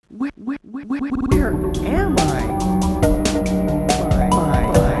Where am I?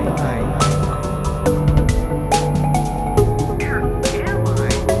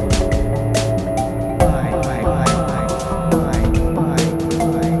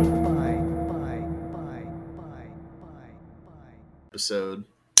 Episode.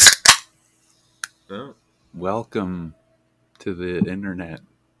 Oh, Welcome to the internet.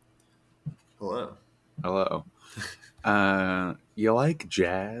 hello. Hello. You like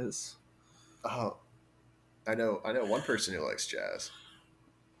jazz? Oh, I know one person who likes jazz.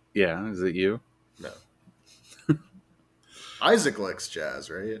 Yeah, is it you? No. Isaac likes jazz,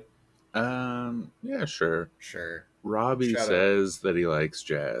 right? Yeah, sure. Sure. Robbie Shout out. says that he likes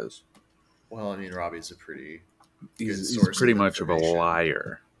jazz. Well, I mean, Robbie's a pretty He's source pretty of much of a information.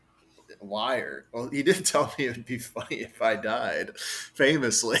 liar. Liar. Well, he did tell me it would be funny if I died,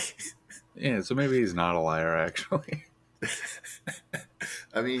 famously. Yeah, so maybe he's not a liar, actually.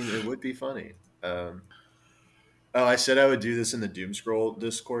 I mean, it would be funny. I said I would do this in the Doom Scroll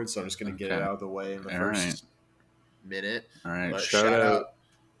Discord, so I'm just going to get it Okay. out of the way in the All first minute. All right, But shout out.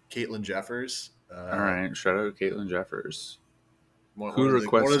 Caitlin Jeffers. All right, shout out Caitlin Jeffers. Who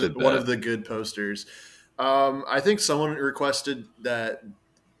requested one that? of the good posters? I think someone requested that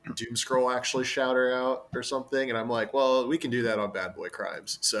Doom Scroll actually shout her out or something, and I'm like, well, we can do that on Bad Boy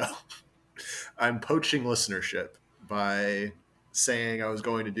Crimes. So I'm poaching listenership by saying I was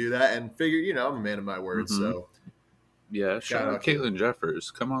going to do that, and figure, I'm a man of my word. Mhm. So Yeah, shout out Caitlin Jeffers.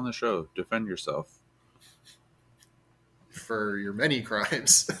 Come on the show. Defend yourself. for your many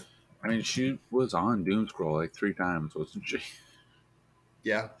crimes. I mean, she was on Doom Scroll like 3 times, wasn't she?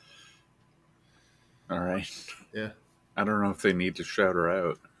 Yeah. All right. Yeah. I don't know if they need to shout her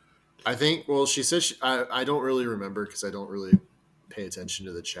out. I think, well, she said, I don't really remember because I don't really pay attention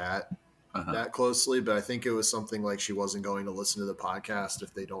to the chat that closely, but I think it was something like she wasn't going to listen to the podcast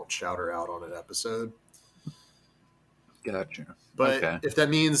if they don't shout her out on an episode. Gotcha. But Okay. if that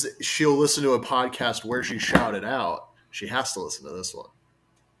means she'll listen to a podcast where she shouted out, she has to listen to this one.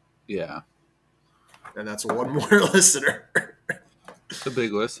 Yeah. And that's one more listener. It's a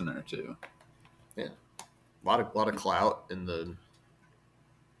big listener, too. Yeah. A lot of clout in the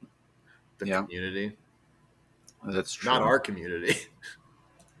Yeah. community. That's true. Not our community.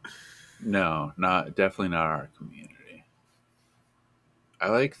 No, definitely not our community. I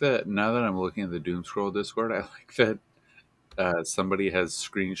like that, now that I'm looking at the Doom Scroll Discord, I like that somebody has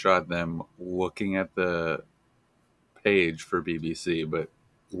screenshot them looking at the page for BBC, but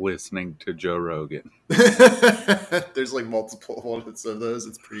listening to Joe Rogan. There's like multiple ones of those.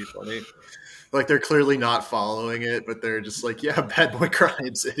 It's pretty funny. Like they're clearly not following it, but they're just like, yeah, Bad Boy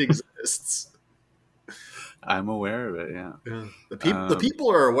Crimes, it exists. I'm aware of it, yeah. The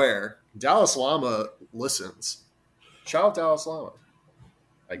people are aware. Dallas Llama listens. Shout out Dallas Llama,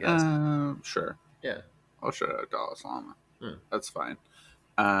 I guess. Sure. Yeah. I'll shout out Dallas Llama. Hmm. That's fine.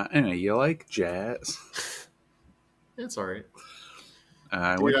 Anyway, you like jazz? It's all right.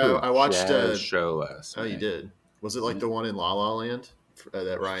 I went to I watched a show last night. Oh, you did? Was it like the one in La La Land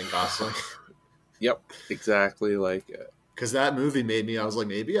that Ryan Gosling? Yep, exactly like it. Because that movie made me, I was like,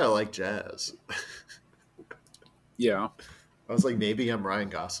 maybe I like jazz. Yeah. I was like, maybe I'm Ryan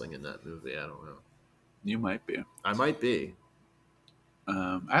Gosling in that movie. I don't know. You might be. I might be.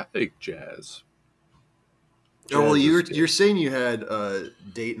 I like jazz. Oh, well, Jazz is you're saying you had a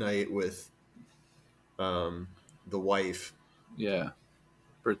date night with the wife. Yeah.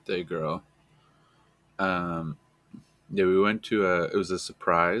 Birthday girl. Yeah, we went to it was a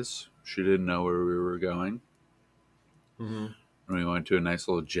surprise. She didn't know where we were going. Mm-hmm. And we went to a nice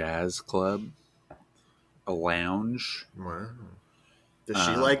little jazz club, a lounge. Wow. Does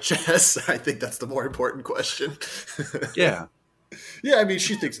she like jazz? I think that's the more important question. Yeah. Yeah, I mean,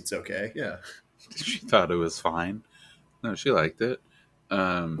 she thinks it's okay. Yeah. She thought it was fine. No, she liked it.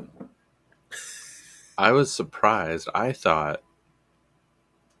 I was surprised. I thought,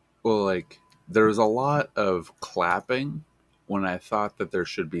 well, like, there was a lot of clapping when I thought that there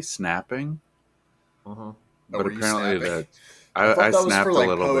should be snapping. Uh-huh. But apparently that I snapped was for, like, a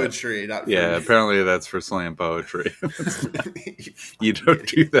little poetry, bit. not for Yeah, me. apparently that's for slam poetry. You don't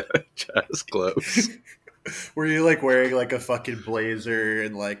do that at jazz clubs. Were you like wearing like a fucking blazer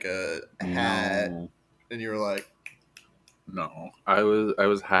and like a hat, No. and you were like, No, I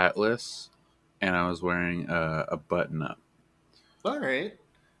was hatless, and I was wearing a button up. all right.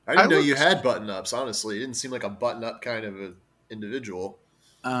 I didn't know you had button ups. Honestly, you didn't seem like a button up kind of a individual.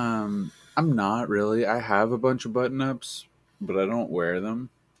 I'm not really. I have a bunch of button ups, but I don't wear them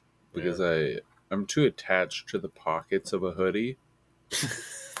because I'm too attached to the pockets of a hoodie.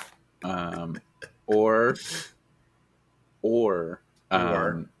 Or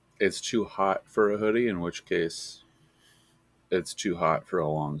it's too hot for a hoodie, in which case it's too hot for a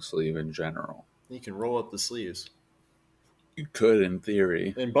long sleeve in general. You can roll up the sleeves. You could, in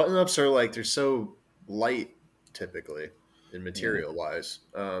theory. And button ups are like they're so light typically in Yeah, material wise.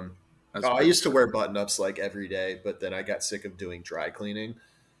 that's I pretty used to true. wear button ups like every day, but then I got sick of doing dry cleaning.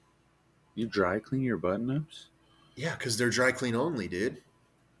 You dry clean your button ups? Yeah, because they're dry clean only, dude.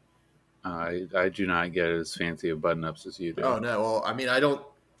 I do not get as fancy of button ups as you do. Oh no, well, I mean, I don't.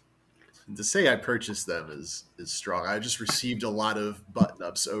 To say I purchased them is strong. I just received a lot of button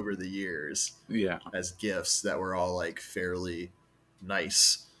ups over the years Yeah, as gifts that were all like fairly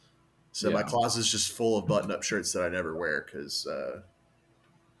nice. So my yeah. closet's just full of button up shirts that I never wear because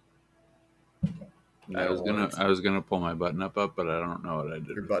I don't want I was gonna pull my button up, but I don't know what I did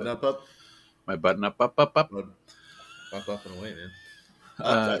your with button it. up. My button up. Up, up and away, man.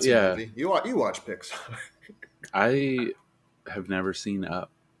 Up, that's a Yeah, movie. You watch Pixar. I have never seen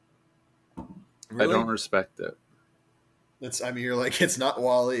Up. I Really? don't respect it. It's. I mean, you're like it's not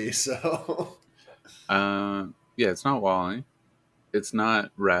Wall-E, so Yeah, it's not Wally. It's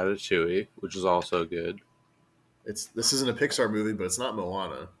not Ratatouille, which is also good. this isn't a Pixar movie, but it's not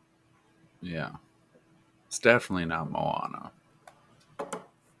Moana. Yeah, it's definitely not Moana.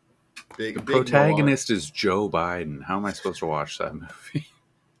 The Big Moana. protagonist is Joe Biden. How am I supposed to watch that movie?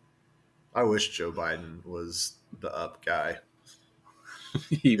 I wish Joe Biden was the Up guy.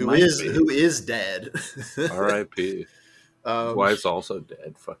 He might be. Who is dead. R.I.P. His um, wife's also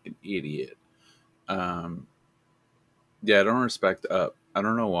dead. Fucking idiot. Um, yeah, I don't respect Up. I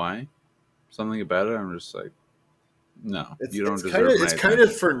don't know why. Something about it. I'm just like, no, you don't deserve my it's kind attention.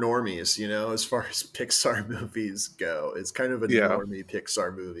 of for normies, as far as Pixar movies go. It's kind of a Yeah, normie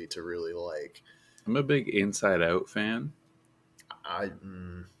Pixar movie to really like. I'm a big Inside Out fan. I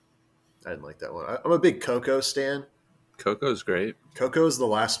I didn't like that one. I'm a big Coco stan. Coco's great. Coco is the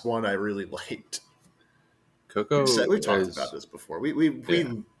last one I really liked. Coco We've talked about is, this before.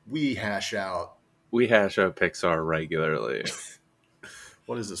 yeah. We hash out We hash out Pixar regularly.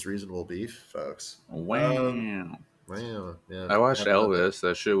 what is this reasonable beef, folks. Wow. Wow, yeah. I watched Elvis.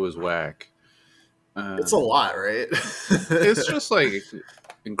 That shit was whack. It's a lot, right? It's just like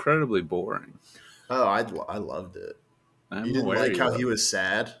incredibly boring. Oh, I loved it. I'm You didn't aware like you how love he it. was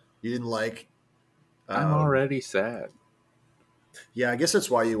sad. You didn't like. I'm Um, already sad. yeah, I guess that's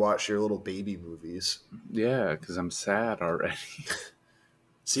why you watch your little baby movies. Yeah, because I'm sad already.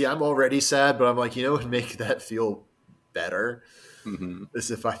 See, I'm already sad, but I'm like, what would make that feel better Hmm.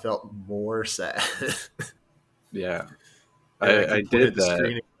 is if I felt more sad. Yeah, And I I could point at did the that.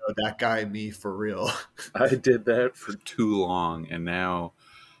 screen and go, that guy, me for real. I did that for too long, and now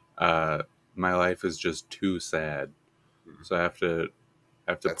uh, my life is just too sad. So I have to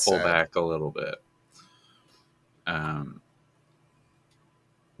That's pull sad. back a little bit. Um,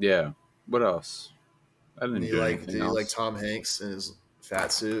 yeah. What else? I didn't do Did anything you like else. Tom Hanks in his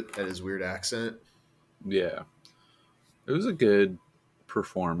fat suit and his weird accent? Yeah, it was a good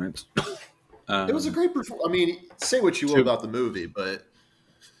performance. It was a Um, great performance. I mean, say what you will to about the movie, but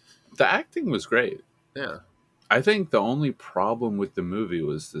the acting was great. yeah, I think the only problem with the movie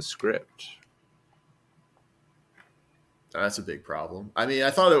was the script. that's a big problem. I mean,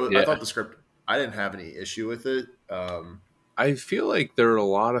 I Yeah, thought the script. I didn't have any issue with it. I feel like there are a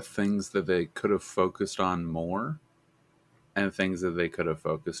lot of things that they could have focused on more, and things that they could have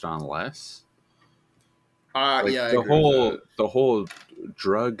focused on less. Like Yeah, I agree with that. the whole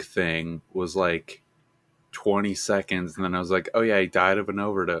drug thing was like 20 seconds, and then I was like, oh yeah, he died of an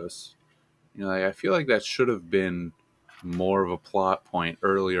overdose. Like I feel like that should have been more of a plot point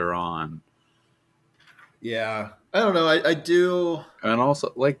earlier on. Yeah, I don't know. I do. And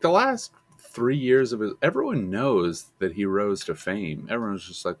also, like the last 3 years of his, everyone knows that he rose to fame. Everyone's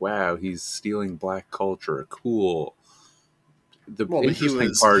just like, wow, he's stealing black culture. Cool. The Well, but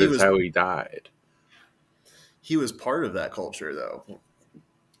interesting part is how he died. he was part of that culture, though.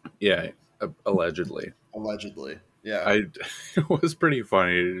 Yeah, allegedly. Allegedly. Yeah. I It was pretty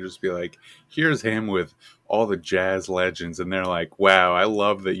funny to just be like, here's him with all the jazz legends, and they're like, wow, I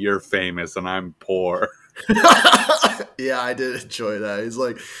love that you're famous and I'm poor. Yeah, I did enjoy that. He's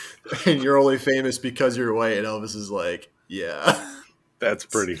like, and you're only famous because you're white, and Elvis is like, yeah, That's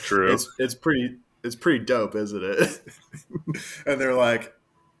pretty true. it's pretty dope, isn't it? And they're like,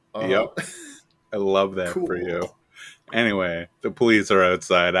 Yep. I love that for cool. you. Anyway, the police are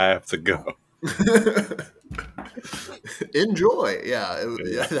outside. I have to go. Enjoy. Yeah,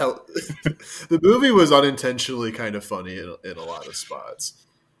 the movie was unintentionally kind of funny in a lot of spots.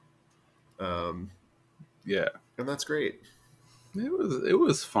 Yeah. And that's great. It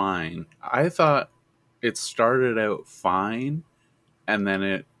was fine. I thought it started out fine, and then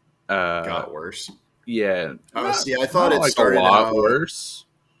it got worse. Yeah, Oh, not, see, I thought not it like a started lot out. worse.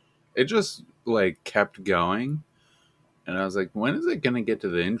 It just like kept going, and I was like, when is it going to get to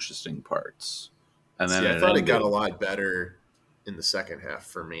the interesting parts? And then See, I it thought it got ended. a lot better in the second half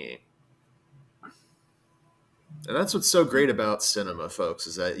for me. And that's what's so great about cinema, folks,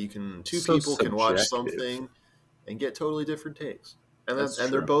 is that two So people can watch subjective. something and get totally different takes, and That's they're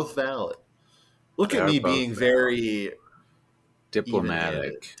true. both valid. Look They at are me both being valid. very even-handed,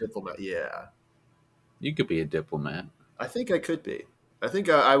 Diplomatic. diplomat. Yeah, You could be a diplomat. I think I could be. I think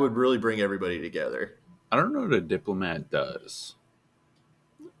I would really bring everybody together. I don't know what a diplomat does.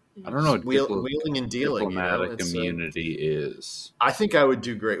 I don't know what Wheeling and dealing, diplomatic it's. immunity is. I think I would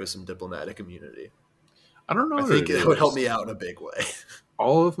do great with some diplomatic immunity. I don't know I what think it it would help me is. out in a big way.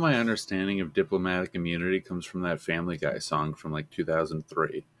 All of my understanding of diplomatic immunity comes from that Family Guy song from like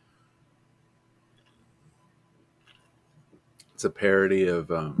 2003. It's a parody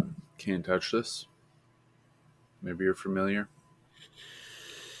of Can't Touch This. Maybe you're familiar.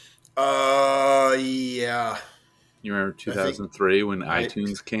 Yeah. You remember I think 2003 when I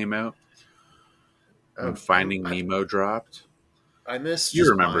iTunes came out? When I'm, Finding Nemo dropped? I miss You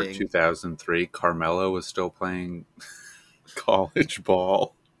just remember buying. 2003. Carmelo was still playing college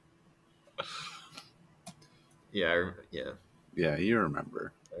ball. Yeah, Yeah, you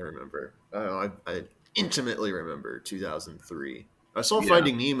remember. I remember. I intimately remember 2003. I saw Yeah.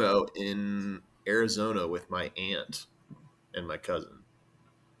 Finding Nemo in Arizona with my aunt and my cousin.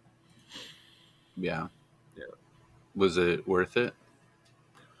 Yeah. Yeah, Was it worth it?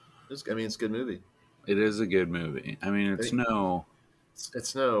 it's a good movie. It is a good movie. I mean, I it's think no.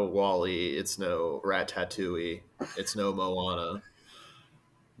 it's no Wall-E, it's no Ratatouille, it's no Moana.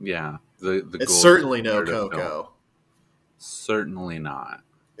 Yeah, the It's gold certainly no standard of film. Coco, Certainly not.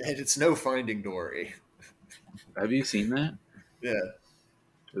 and it's no Finding Dory. Have you seen that? Yeah,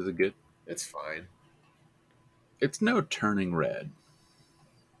 Is it good? it's fine It's no Turning Red.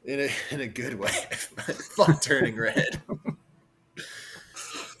 in a good way. Fuck Turning Red.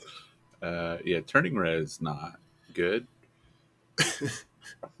 Yeah, Turning Red is not good.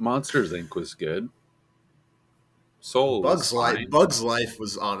 Monsters Inc. was good. Soul was fine. Bugs Life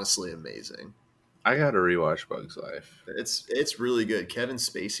was honestly amazing. I gotta rewatch Bugs Life. It's really good. Kevin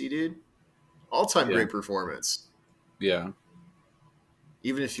Spacey, dude, all time Yeah, great performance. yeah.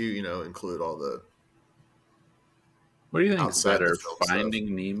 Even if you include all the What do you think is outside the better, film stuff.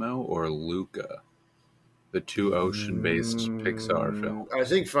 Finding Nemo or Luca, the two ocean-based Pixar films? I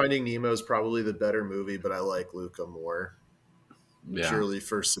think Finding Nemo is probably the better movie, but I like Luca more Yeah, purely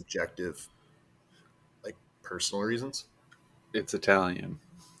for subjective, like personal reasons. it's Italian.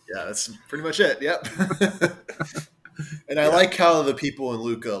 Yeah, that's pretty much it. Yep. And I Yeah, like how the people in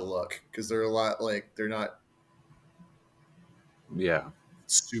Luca look because they're a lot like they're not yeah.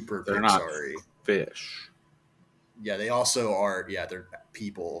 super They're not Pixar-y. fish. Yeah, they also are. Yeah, they're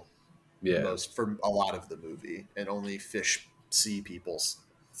people Yeah, most for a lot of the movie, and only fish see people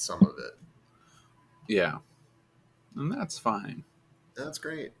some of it. yeah, and that's fine. That's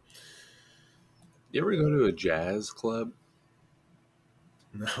great. You ever go to a jazz club?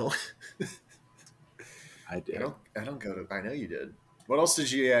 No, I did. I don't go to. I know you did. What else did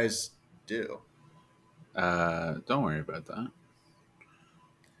you guys do? Don't worry about that.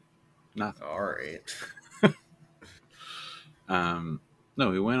 Nothing. All right. No,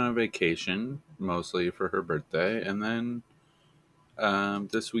 we went on vacation mostly for her birthday, and then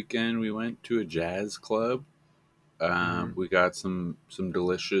this weekend we went to a jazz club. We got some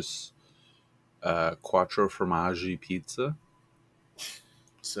delicious quattro formaggi pizza.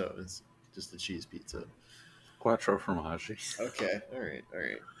 So it's just a cheese pizza. Quattro formaggi. Okay. All right. All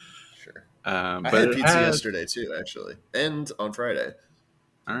right. Sure. I But had it pizza had yesterday too, actually, and on Friday.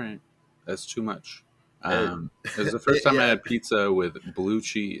 all right. That's too much. It, It was the first time I yeah. had pizza with blue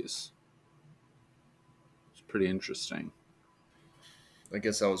cheese. It's pretty interesting. I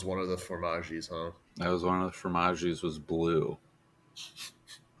guess that was one of the formaggi's, huh? That was one of the formaggi's was blue.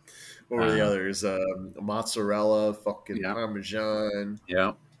 What were the Um, others? Mozzarella, fucking yeah, Parmesan.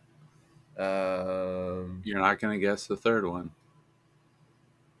 yeah. Um, You're not gonna guess the third one.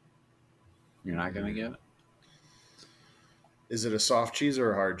 You're not gonna get it. is it a soft cheese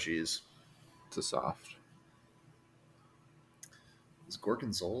or a hard cheese? It's a soft. Is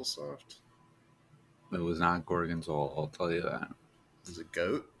Gorgonzola soft? It was not gorgonzola. I'll tell you that. Is it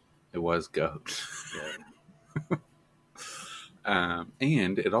goat? It was goat. Yeah.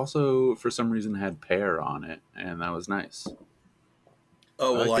 And it also, for some reason, had pear on it, and that was nice.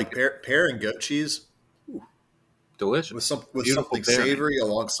 Oh, I well, like like pear and goat cheese Delicious. with Beautiful something pairing. savory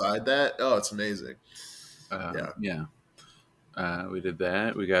alongside that. Oh, it's amazing. Yeah. Yeah. We did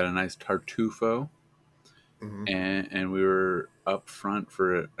that. We got a nice tartufo, Hmm. and we were up front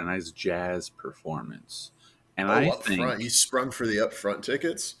for a nice jazz performance. And Oh, I up front. You think sprung for the up front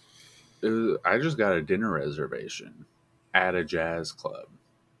tickets? I just got a dinner reservation at a jazz club,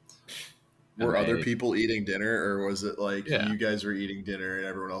 and Were other they people eating dinner, or was it like yeah you guys were eating dinner and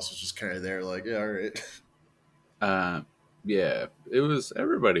everyone else was just kind of there, like, yeah, all right? uh, yeah it was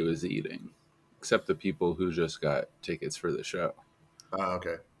everybody was eating except the people who just got tickets for the show. Oh,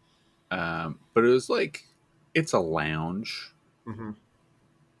 okay. But it was like it's a lounge. Hmm.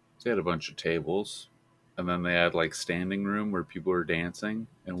 They had a bunch of tables, and then they had like standing room where people were dancing,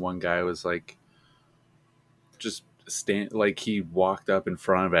 and one guy was like just stand like he walked up in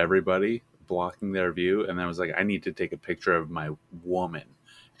front of everybody blocking their view, and then was like, I need to take a picture of my woman,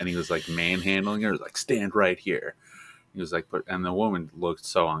 and he was like manhandling her, like stand right here. He was like, but and the woman looked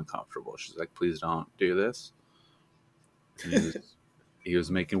so uncomfortable. She's like, please don't do this. And he was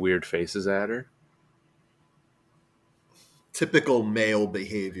making weird faces at her. Typical male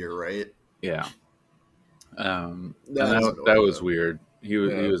behavior, right? Yeah. And That is that annoying, was though. weird. He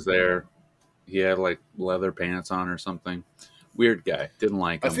Yeah. was there. He had like leather pants on or something. Weird guy. Didn't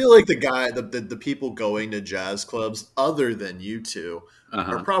like I him. feel like the people going to jazz clubs, other than you two, Uh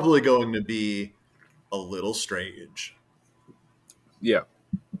are huh. probably going to be a little strange. Yeah.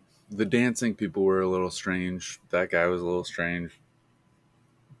 The dancing people were a little strange. That guy was a little strange.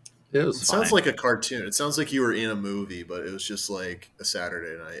 It It was sounds fine. like a cartoon. It sounds like you were in a movie, but it was just like a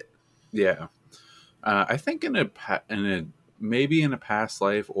Saturday night. Yeah. I think in a maybe in a past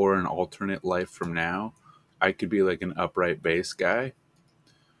life or an alternate life from now, I could be like an upright bass guy.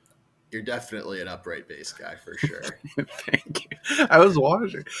 You're definitely an upright bass guy for sure. Thank you. I was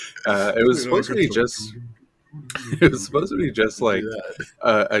watching. It was supposed to be just. It was supposed to be just Do like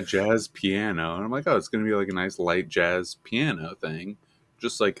that. a jazz piano, and I'm like, oh, it's gonna be like a nice light jazz piano thing,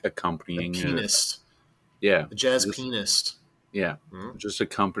 just like A accompanying it. pianist, Yeah, a jazz just pianist. yeah, Hmm? just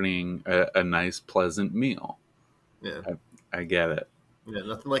accompanying a nice, pleasant meal. Yeah, I get it. yeah.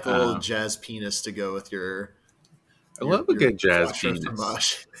 Nothing like a little Uh, jazz pianist to go with your I your love a your good jazz flash pianist.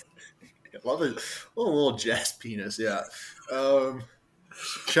 fromage. I love it. A little jazz penis. Yeah. Um,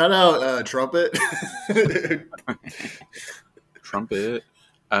 Shout out trumpet. Trumpet.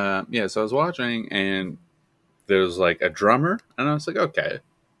 Yeah, so I was watching, and there was like a drummer, and I was like, okay,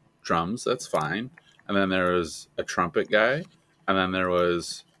 drums, that's fine. And then there was a trumpet guy, and then there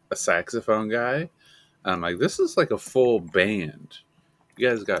was a saxophone guy. And I'm like, this is like a full band. You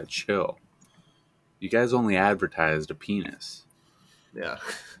guys got to chill. You guys only advertised a penis. Yeah,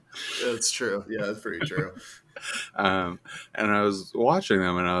 that's true. Yeah, that's pretty true. And I was watching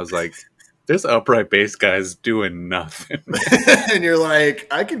them, and I was like, this upright bass guy's doing nothing. And you're like,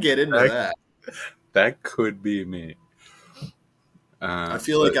 I could get into that, that. that could be me. I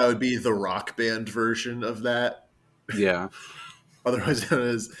feel But like I would be the rock band version of that. yeah, Otherwise known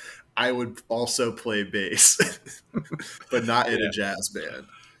as I would also play bass, but not in a yeah, jazz band.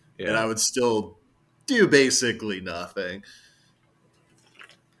 And I yeah. would still do basically nothing.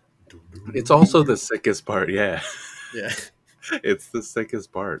 It's also the sickest part. Yeah, Yeah. it's the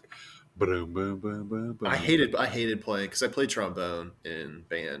sickest part. Boom, boom, boom, boom, boom. I hated playing because I played trombone in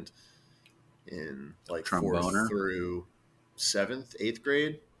band in like fourth Tromboner. through seventh, eighth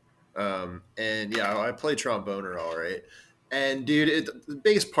grade. And yeah, I play tromboner all right. And dude, the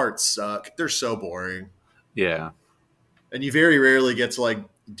bass parts suck. They're so boring. Yeah, And you very rarely get to like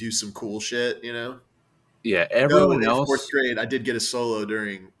do some cool shit, you know? yeah. Though Everyone in fourth else, grade, I did get a solo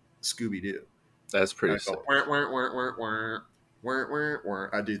during Scooby Doo. that's pretty I sick. go, wah, wah, wah, wah, wah, wah, wah, wah.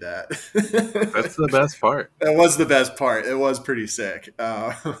 I do that. That's the best part. That was the best part. It was pretty sick.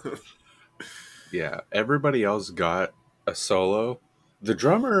 Yeah, everybody else got a solo. The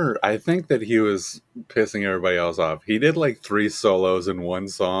drummer, I think that he was pissing everybody else off. He did like 3 solos in one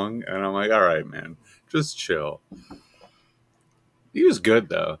song, and I'm like, all right, man, just chill. He was good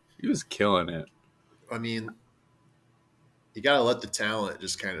though. He was killing it. I mean, you got to let the talent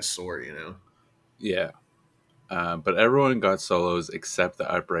just kind of soar, you know? Yeah. But everyone got solos except the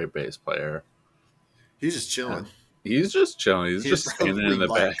upright bass player. He's just Uh, chilling. he's just chilling. He's He's just standing probably in the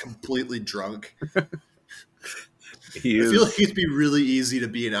like back. completely drunk. He I feel like is it'd be really easy to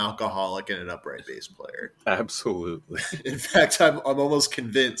be an alcoholic and an upright bass player. absolutely. In fact, I'm almost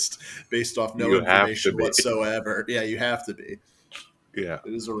convinced, based off no You have to information be. whatsoever. Yeah, you have to be. Yeah.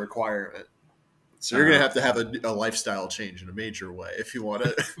 It is a requirement. So you're gonna Uh, have a lifestyle change in a major way if you want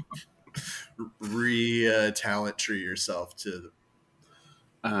to talent tree yourself to the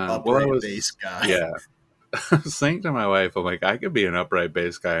well, I upright was, bass guy. yeah. I was saying to my wife, I'm like, I could be an upright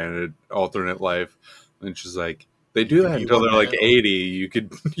bass guy in an alternate life. And she's like, They You do could that be until one they're like man. 80. You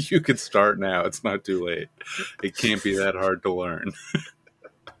could you could start now. It's not too late. It can't be that hard to learn.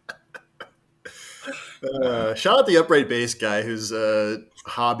 Shout out the upright bass guy whose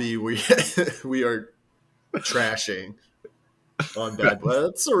hobby we we are trashing on Bad Boy.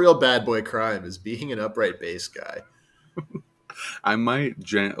 That's a real bad boy crime, is being an upright bass guy. I might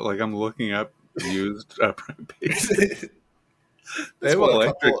like I'm looking up used upright bass. They It's have what,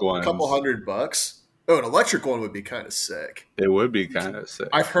 electric a couple ones. $100. Oh, an electric one would be kind of sick. It would be kind of sick.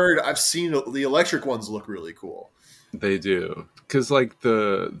 I've seen the electric ones look really cool. They do, because like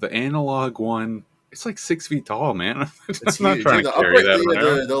the analog one, it's like 6 feet tall, man. I'm It's not huge. trying The to carry upright, that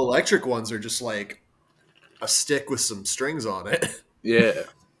around. the electric ones are just like a stick with some strings on it, Yeah.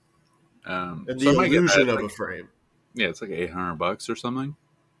 and So the I might get that. illusion of Like, a frame. yeah, it's like $800 or something.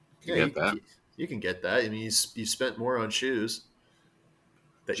 You Yeah, get that. you can get that. I mean, you spent more on shoes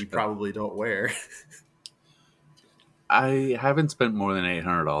that you probably don't wear. I haven't spent more than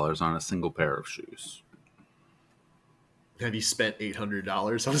 $800 on a single pair of shoes. Have you spent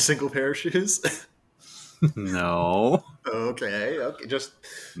 $800 on a single pair of shoes? No, Okay, just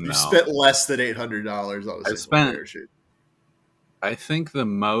you no. spent less than $800 on a I single spent. pair of shoes. I think the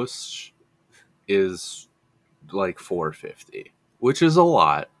most is like $450, which is a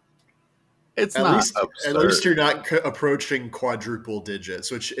lot. It's At not least, at absurd. least you're not approaching quadruple digits.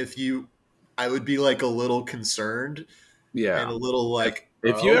 Which, if you, I would be like a little concerned and Yeah. a little like,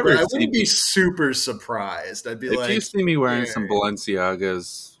 If you oh, but ever I see wouldn't be me, super surprised. I'd be if you like, see me wearing yeah, some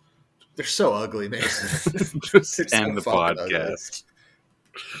Balenciagas, they're so ugly, man. just They're so end the fucking ugly. podcast.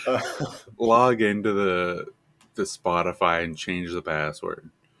 Uh, Log into the Spotify and change the password.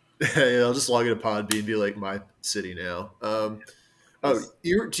 yeah, I'll just log into Podbean and be like, my city now. Oh,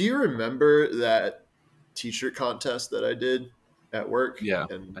 do you remember that t-shirt contest that I did at work? Yeah,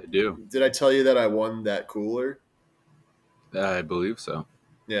 And I do. did I tell you that I won that cooler? I believe so.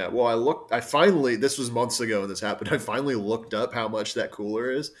 Yeah, well, I finally, this was months ago when this happened. I finally looked up how much that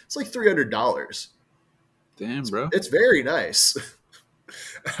cooler is. It's like $300. Damn, bro. It's very nice.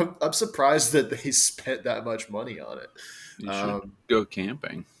 I'm surprised that they spent that much money on it. You should go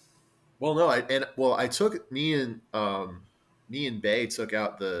camping. Well, no, I took me and Bay took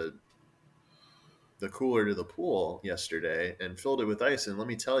out the cooler to the pool yesterday and filled it with ice, and let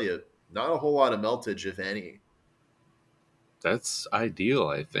me tell you, not a whole lot of meltage, if any. That's ideal,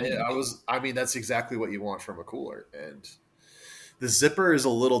 I think. Yeah, I mean, that's exactly what you want from a cooler. And the zipper is a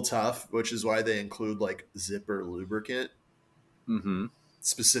little tough, which is why they include like zipper lubricant, Mm-hmm.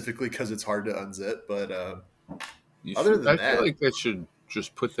 specifically because it's hard to unzip. But I feel like they should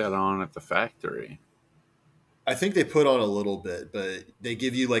just put that on at the factory. I think they put on a little bit, but they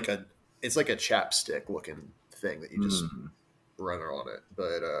give you like it's like a chapstick looking thing that you just run on it.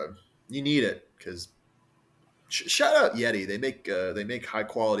 But you need it because shout out Yeti. They make high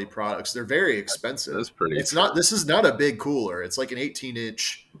quality products. They're very expensive. That's pretty. It's not. This is not a big cooler. It's like an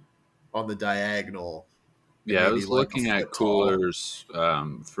 18-inch on the diagonal. Yeah, I was like looking at coolers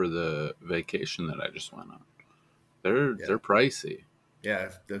for the vacation that I just went on. They're pricey. Yeah,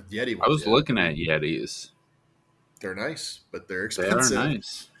 the Yeti ones. I was looking at Yetis. They're nice, but they're They expensive. are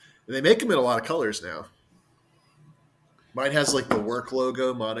nice. And they make them in a lot of colors now. Mine has like the work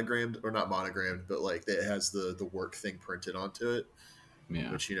logo monogrammed, or not monogrammed, but like it has the work thing printed onto it.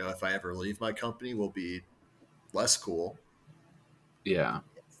 Yeah. Which, if I ever leave my company, will be less cool. Yeah.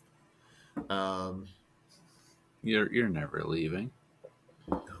 You're never leaving.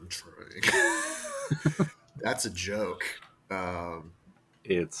 I'm trying. That's a joke.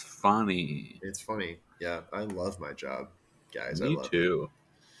 It's funny. It's funny. Yeah, I love my job, guys. Me too.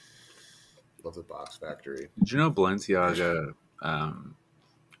 Love the box factory. Did you know Balenciaga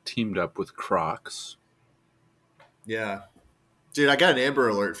teamed up with Crocs? Yeah. Dude, I got an Amber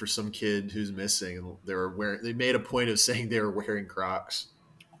Alert for some kid who's missing, and they made a point of saying they were wearing Crocs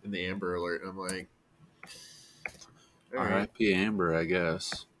in the Amber Alert. I'm like, all right. R.I.P. Amber, I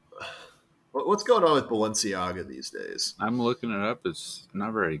guess. What's going on with Balenciaga these days? I'm looking it up. It's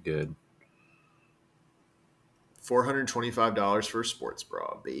not very good. $425 for a sports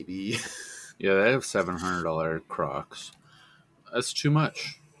bra, baby. Yeah, they have $700 Crocs. That's too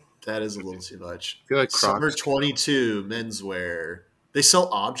much. That is a little too much. I feel like Crocs. Summer 22 menswear. They sell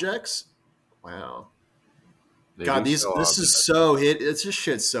objects? Wow. God, this is so it's just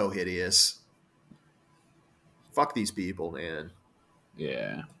shit's so hideous. Fuck these people, man.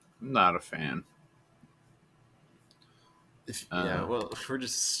 Yeah, I'm not a fan. Yeah, well, we're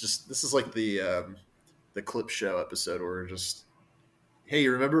just this is like the clip show episode where we're just, hey,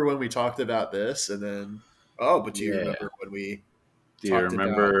 you remember when we talked about this? And then, oh, but do you remember when we Do you Talked about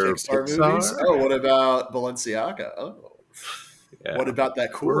remember Pixar movies. Pixar? Oh, what about Balenciaga? Oh, Yeah, what about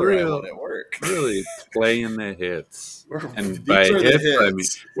that cool we're guy I want real, at work? really playing the hits, and by These are the hits I mean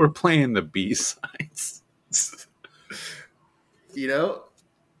hits. we're playing the B sides. You know,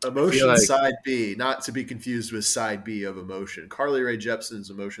 I feel Emotion like Side B, not to be confused with Side B of Emotion. Carly Rae Jepsen's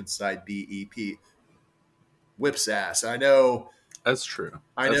Emotion Side B EP whips ass. that's true.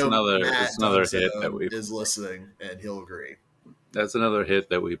 I know That's Matt another hit that Dunzone we is listening, and he'll agree. that's another hit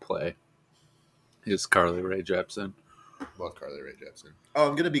that we play. Is Carly Rae Jepsen. Love Carly Rae Jepsen. Oh,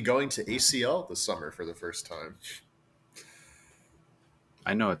 I'm going to be going to ACL this summer for the first time.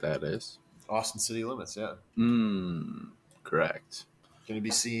 I know what that is. Austin City Limits, yeah. Correct. Going to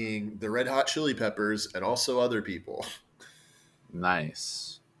be seeing the Red Hot Chili Peppers and also other people.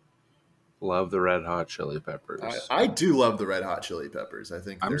 Nice. Love the Red Hot Chili Peppers. I do love the Red Hot Chili Peppers. I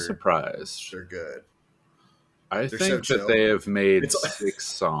think I'm surprised. they're good. I They're think so that chill. they have made It's- 6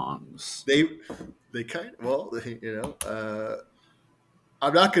 songs. They kind of, well,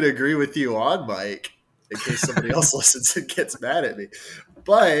 I'm not going to agree with you on Mike in case somebody else listens and gets mad at me.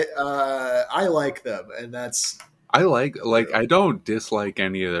 But I like them, and that's I I don't dislike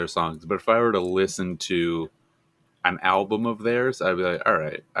any of their songs, but if I were to listen to an album of theirs, I'd be like, all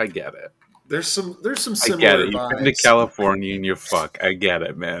right, I get it. there's some I get similar it. You've been to vibes. California and you fuck. I get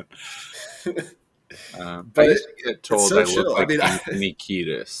it, man. I But used to get told so I chill. look I like mean, Anthony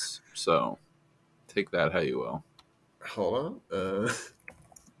Kiedis, so take that how you will. Hold on.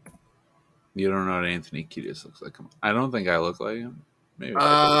 You don't know what Anthony Kiedis looks like. I don't think I look like him. Maybe if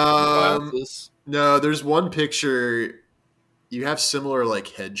I Um, put glasses. No, there's one picture. You have similar like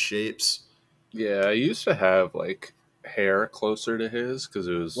head shapes. Yeah, I used to have like hair closer to his because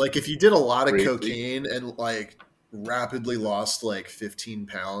it was Like if you did a lot of Briefly. cocaine and like rapidly lost like 15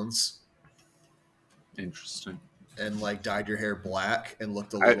 pounds interesting. and like dyed your hair black and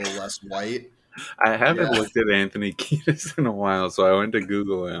looked a little less white. I haven't Yeah. looked at Anthony Kiedis in a while, so I went to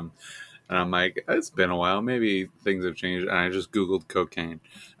Google him. And I'm like, it's been a while. Maybe things have changed. And I just Googled cocaine.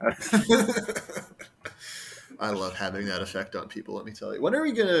 I love having that effect on people. Let me tell you. When are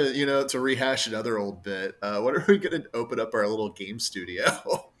we gonna, to rehash another old bit? When are we gonna open up our little game studio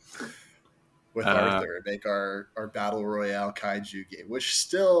with Arthur and make our battle royale kaiju game? Which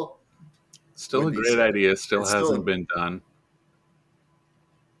still a would be great sick. idea. Still It's hasn't still- been done.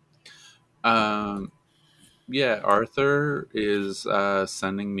 Yeah, Arthur is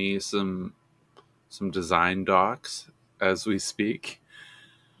sending me some design docs as we speak.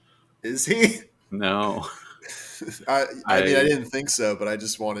 Is he? No. I mean, I didn't think so, but I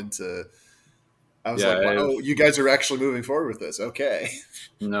just wanted to. I was like, wow, you guys are actually moving forward with this. Okay.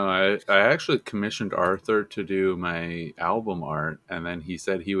 No, I actually commissioned Arthur to do my album art, and then he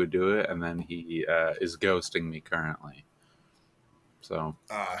said he would do it, and then he is ghosting me currently. So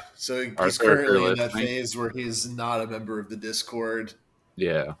he's Arthur, currently in that listening? phase where he's not a member of the Discord,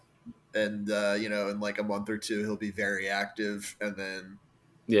 yeah, and in like a month or two he'll be very active, and then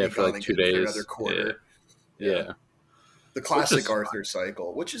yeah, be for gone like 2 again for days. another quarter. Yeah. The classic is Arthur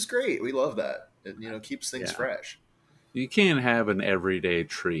cycle, which is great. We love that. It keeps things Yeah. fresh. You can't have an everyday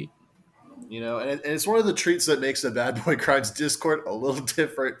treat. And it's one of the treats that makes the Bad Boy Crimes Discord a little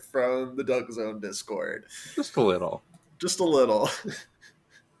different from the Dunk Zone Discord. Just a little. Just a little.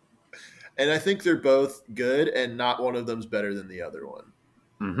 And I think they're both good, and not one of them's better than the other one.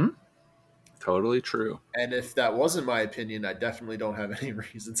 Mm-hmm. Totally true. And if that wasn't my opinion, I definitely don't have any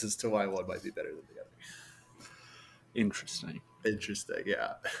reasons as to why one might be better than the other. Interesting. Interesting,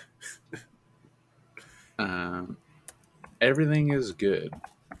 yeah. Everything is good.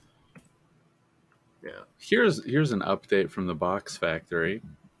 Yeah. Here's an update from the Box Factory.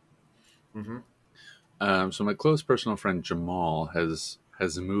 Mm-hmm. So my close personal friend Jamal has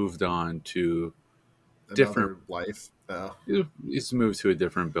moved on to Another life. Oh. he's moved to a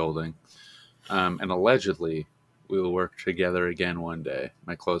different building, and allegedly we will work together again one day.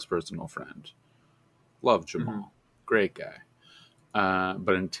 My close personal friend, love Jamal, great guy.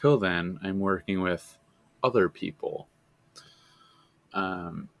 But until then, I'm working with other people,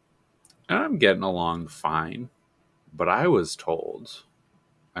 and I'm getting along fine. But I was told,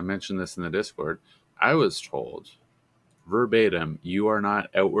 I mentioned this in the Discord, I was told verbatim, you are not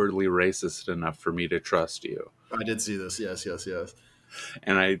outwardly racist enough for me to trust you. I did see this. Yes.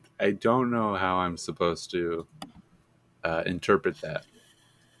 And I don't know how I'm supposed to interpret that.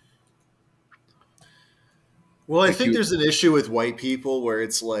 Well, I think there's an issue with white people where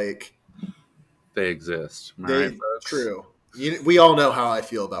it's like They exist. Am I right, folks? true. We all know how I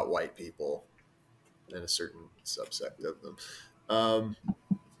feel about white people and a certain subsect of them.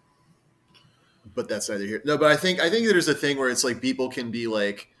 but that's neither here. No, but I think there's a thing where it's like people can be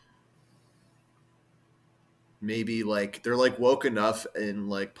like maybe like they're like woke enough in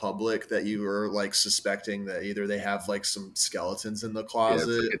like public that you are like suspecting that either they have like some skeletons in the Yeah, it's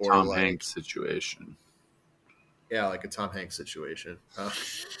closet like a or Tom like Hanks situation. yeah, like a Tom Hanks situation.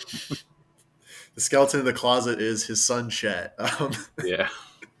 The skeleton in the closet is his son Chet. Yeah.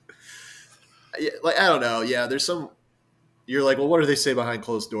 Yeah, like I don't know. Yeah, there's some. You're like, well, what do they say behind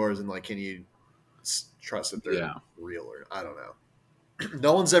closed doors? And like, can you trust that they're Yeah. real or I don't know.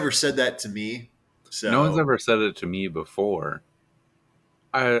 No one's ever said that to me. So No one's ever said it to me before.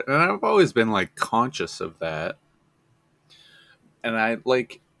 And I've always been like conscious of that. And I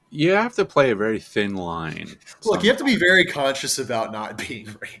like you have to play a very thin line. look. You have to be very conscious about not being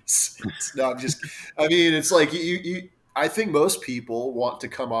racist. No, I'm just. I mean, it's like you. I think most people want to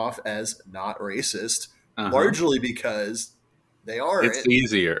come off as not racist, largely because they aren't, It's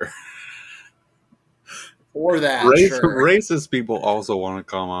easier. or that sure. Racist people also want to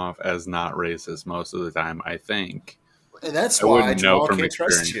come off as not racist most of the time, I think. And that's I why wouldn't know Jamal from can't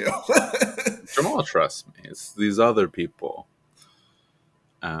trust you. Jamal trusts me. It's these other people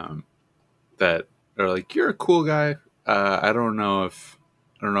that are like, "You're a cool guy. I don't know if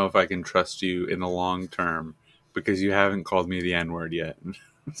I can trust you in the long term because you haven't called me the N-word yet."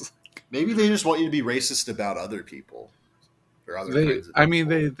 Maybe they just want you to be racist about other people or other They, kinds of I mean,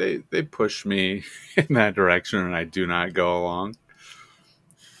 they push me in that direction, and I do not go along.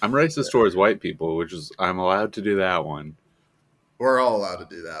 I'm racist towards white people, which is I'm allowed to do that one. We're all allowed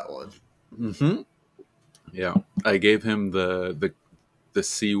to do that one. Mm-hmm. Yeah, I gave him the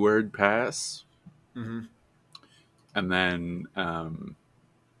C word pass, Mm-hmm. and then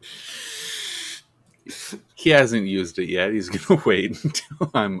he hasn't used it yet. He's gonna wait until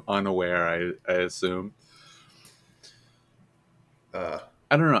I'm unaware. I assume. I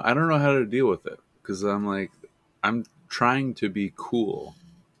don't know. I don't know how to deal with it because I'm like I'm trying to be cool.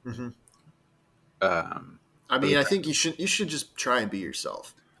 Mm-hmm. I I mean, I think you should just try and be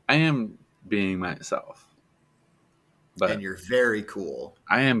yourself. I am being myself, but And you're very cool.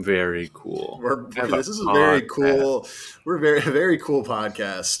 I am very cool. This is a very cool. We're very cool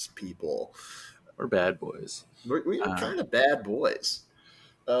podcast people. We're bad boys. We are kind of bad boys.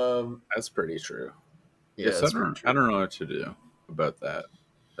 That's pretty true. Yeah, Yes, that's I pretty don't know what to do about that.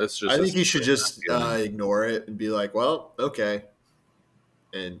 That's just. I think you should just ignore it and be like, well, okay.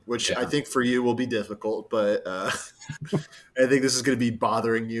 And which I think for you will be difficult, but I think this is going to be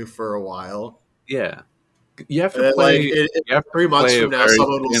bothering you for a while. Yeah, you have to play. You have to 3 months play from a now, very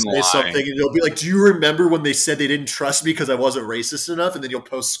someone will thin say line. something, and you'll be like, "Do you remember when they said they didn't trust me because I wasn't racist enough?" And then you'll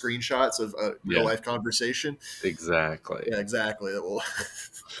post screenshots of a real life conversation. Exactly. Yeah, exactly. That will.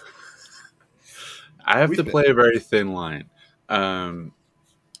 I have to play a very thin line,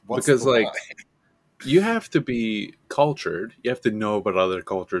 because like you have to be cultured. You have to know about other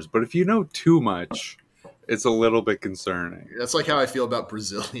cultures, but if you know too much, it's a little bit concerning. That's like how I feel about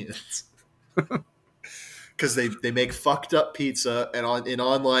Brazilians. Because they make fucked up pizza, and in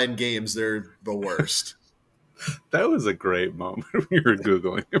online games they're the worst. That was a great moment when you were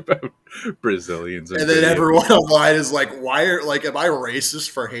Googling about Brazilians. And then everyone online is like, am I racist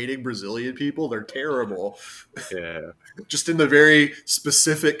for hating Brazilian people? They're terrible. Yeah. Just in the very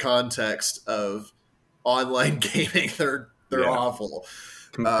specific context of online gaming, they're awful.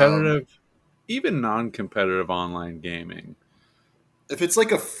 Competitive, even non-competitive online gaming. If it's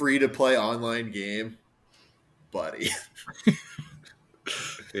like a free-to-play online game, buddy.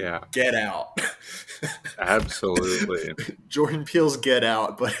 Yeah. Get Out. Absolutely. Jordan Peele's Get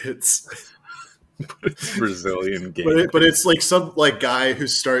Out, but it's Brazilian game. But it's like some like guy who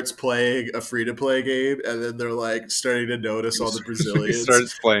starts playing a free to play game, and then they're like starting to notice all the Brazilians. He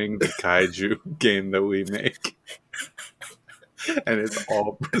starts playing the kaiju game that we make, and it's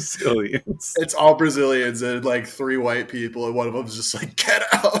all Brazilians. It's all Brazilians and like 3 white people, and one of them's just like, "Get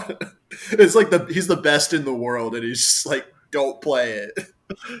out!" It's like he's the best in the world, and he's just like, "Don't play it.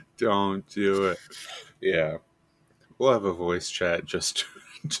 Don't do it." Yeah, we'll have a voice chat just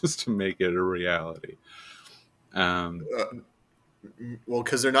to make it a reality. Well,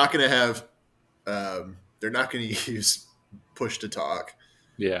 because they're not going to have, they're not going to use push to talk.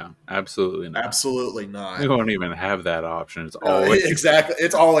 Yeah, absolutely not. Absolutely not. We won't even have that option. It's always exactly.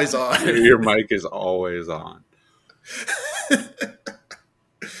 It's always on. Your mic is always on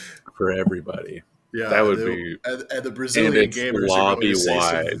for everybody. Yeah, that would be. And the Brazilian gamers are going to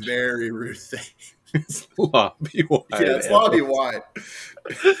say some very rude things. It's lobby wide. Yeah, it's lobby wide.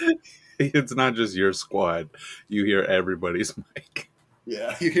 It's not just your squad. You hear everybody's mic.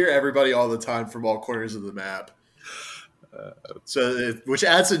 Yeah, you hear everybody all the time from all corners of the map. which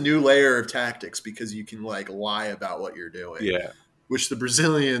adds a new layer of tactics because you can like lie about what you're doing. Yeah, Which the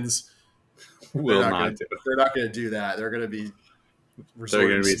Brazilians will not do. they're not going to do that. They're going to be They're resorting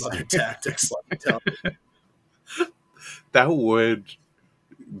going to to be some other tactics. Let me tell you. that would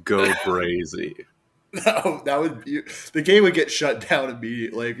go crazy. No, that would be the game would get shut down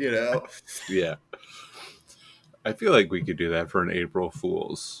immediately. You know. Yeah, I feel like we could do that for an April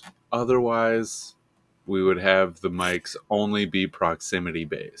Fool's. Otherwise, we would have the mics only be proximity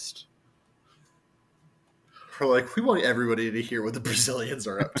based. We're like, we want everybody to hear what the Brazilians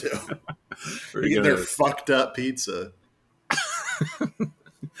are up to. We're Eating their gonna- fucked up pizza.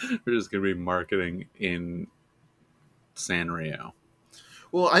 We're just gonna be marketing in Sanrio.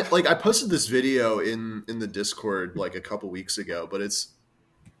 Well, I posted this video in the Discord like a couple weeks ago, but it's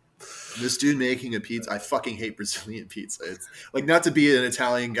this dude making a pizza. I fucking hate Brazilian pizza. It's like, not to be an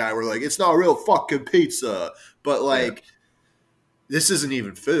Italian guy, we're like, it's not a real fucking pizza, but like this isn't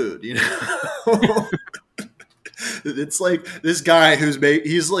even food, you know? It's like this guy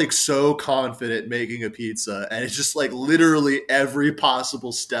he's like so confident making a pizza, and it's just like literally every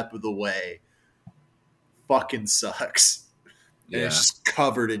possible step of the way fucking sucks. And Yeah, it's just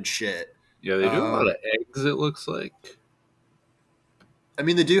covered in shit. yeah, they do a lot of eggs. It looks like. I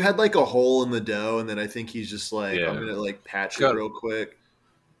mean, the dude had like a hole in the dough, and then I think he's just like, Yeah. I'm gonna like patch it Got- real quick.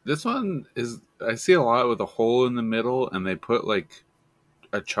 This one is, I see a lot with a hole in the middle, and they put like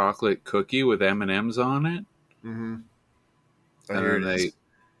a chocolate cookie with M&Ms on it. Mm-hmm. Oh, And here then it is. they,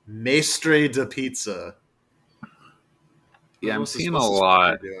 Mestre de Pizza. yeah, I'm What's this- seeing what's a this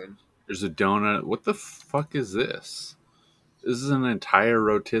lot. fucker doing? There's a donut. What the fuck is this? This is an entire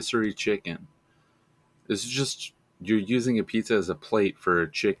rotisserie chicken. This is just, you're using a pizza as a plate for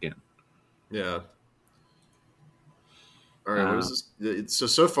a chicken. Yeah. All right, what is this?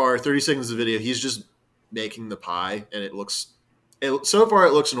 So far, 30 seconds of video, he's just making the pie, and so far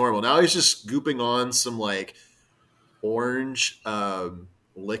it looks normal. Now he's just scooping on some like orange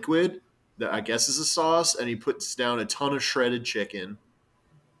liquid that I guess is a sauce, and he puts down a ton of shredded chicken.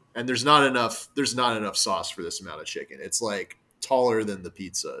 And there's not enough sauce for this amount of chicken. It's like taller than the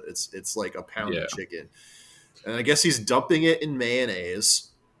pizza. It's like a pound Yeah. of chicken. And I guess he's dumping it in mayonnaise.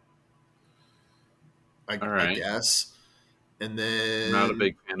 I right. guess. And then I'm not a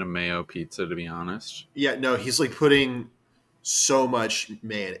big fan of mayo pizza, to be honest. Yeah, no, he's like putting so much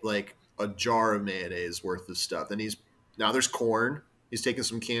mayonnaise, like a jar of mayonnaise worth of stuff. Then now there's corn. He's taking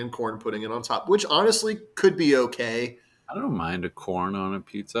some canned corn, putting it on top, which honestly could be okay. I don't mind a corn on a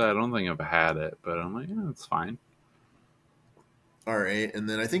pizza. I don't think I've had it, but I'm like, yeah, it's fine. All right, and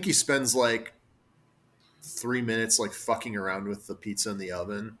then I think he spends like 3 minutes like fucking around with the pizza in the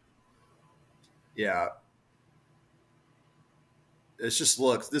oven. Yeah. This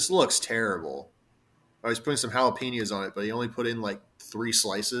looks terrible. I was putting some jalapenos on it, but he only put in like 3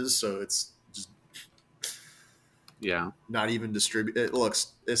 slices, so it's just Yeah. not even distributed.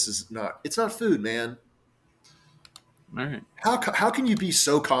 It's not food, man. All right. How can you be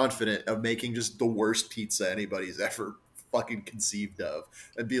so confident of making just the worst pizza anybody's ever fucking conceived of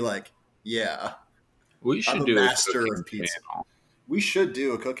and be like, yeah, We I'm should a do master a of cooking pizza. channel. We should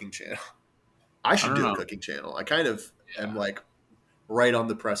do a cooking channel. I should I do don't a know. cooking channel. I kind of Yeah. am like right on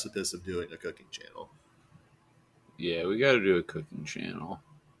the precipice of doing a cooking channel. Yeah, we got to do a cooking channel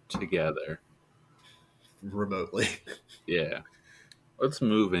together. Remotely. Yeah. Let's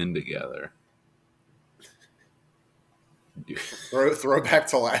move in together. Throw back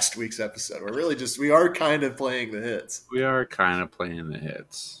to last week's episode. We are kind of playing the hits. We are kind of playing the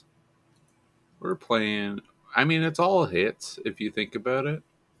hits. We're playing, I mean, it's all hits if you think about it.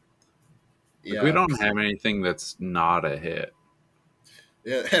 Like, Yeah. we don't have anything that's not a hit.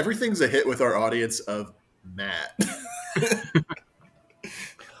 Yeah, everything's a hit with our audience of Matt.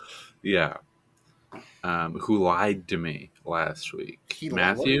 Yeah. Who lied to me last week?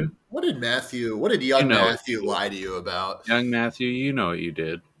 Matthew? What did young You know. Matthew lie to you about? Young Matthew, you know what you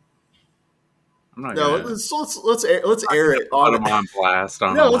did. I'm not No, gonna let's air it put on. him on blast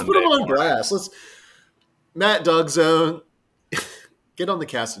on No, a let's put him Monday on morning. blast. Matt Doug Zone, get on the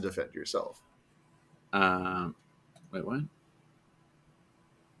cast and defend yourself. Wait, what?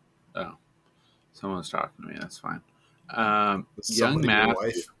 Oh, someone's talking to me. That's fine. Young Somebody, your Matthew.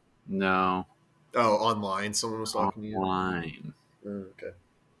 wife? No, Oh, online. Someone was talking to you. online. Oh, okay.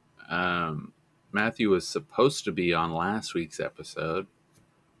 Matthew was supposed to be on last week's episode.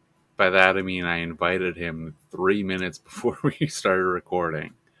 By that I mean I invited him 3 minutes before we started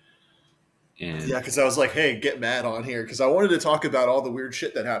recording. And Yeah, because I was like, "Hey, get Matt on here," because I wanted to talk about all the weird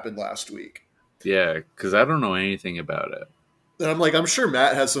shit that happened last week. yeah, because I don't know anything about it. And I'm like, I'm sure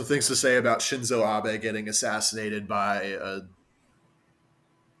Matt has some things to say about Shinzo Abe getting assassinated by a Yeah,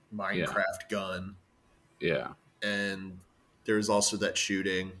 Minecraft gun. yeah, And there's also that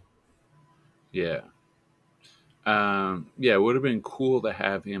shooting. yeah. Yeah, it would have been cool to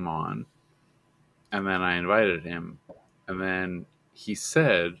have him on. And then I invited him. And then he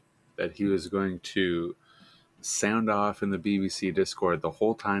said that he was going to sound off in the BBC Discord the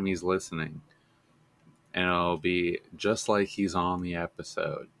whole time he's listening. And it'll be just like he's on the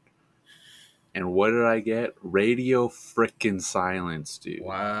episode. And what did I get? Radio frickin' silence, dude.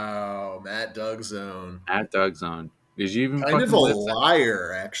 Wow, Matt Dougzone. At Doug Zone. Did you even Kind of fucking a listen?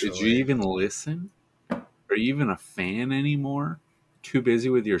 liar, Did you actually. even listen? Are you even a fan anymore? Too busy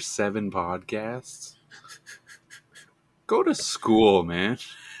with your 7 podcasts? Go to school, man.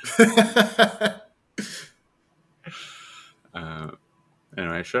 Uh,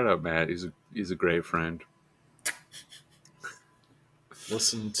 anyway, shut up, Matt. He's a great friend.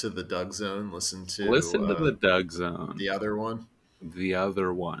 Listen to the Doug Zone. Listen Listen to the to Doug Zone. the other one. The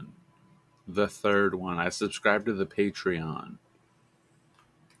other one. The third one. I subscribe to the Patreon.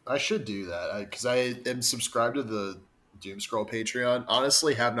 I should do that because I am subscribed to the Doomscroll Patreon.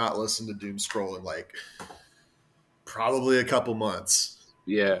 Honestly, have not listened to Doomscroll in like probably a couple months.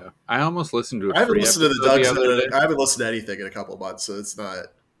 Yeah. I almost listened to a I haven't free listened to episode the Doug the other Zone. day. I haven't listened to anything in a couple months, so it's not.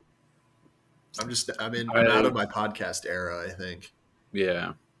 I'm out of my podcast era, I think.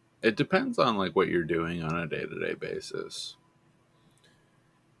 Yeah. It depends on like what you're doing on a day-to-day basis.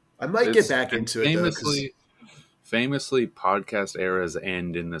 I might get back And into it though, because famously podcast eras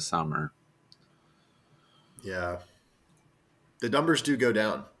end in the summer. yeah, the numbers do go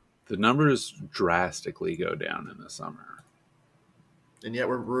down, The numbers drastically go down in the summer. and yet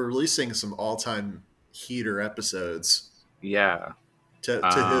we're releasing some all-time heater episodes. Yeah. To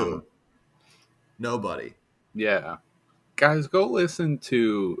who? Um, Nobody. Yeah. Guys, go listen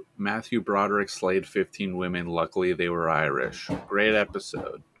to Matthew Broderick Slayed 15 Women. Luckily, they were Irish. Great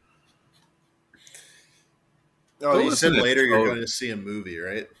episode. Oh, Go you said listen to later you're Toad. going to see a movie,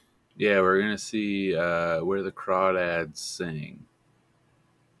 right? Yeah, we're going to see Where the Crawdads Sing.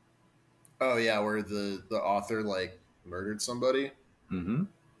 Oh yeah, where the author like murdered somebody. Mm-hmm.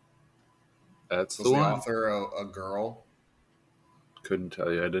 That's Was the the one. author a girl? Couldn't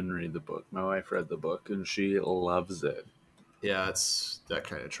tell you. I didn't read the book. My wife read the book, and she loves it. Yeah, it's that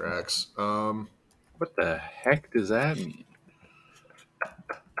kind of tracks. What the heck does that mean?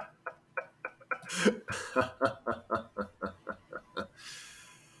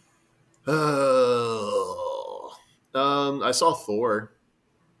 Oh. I saw Thor.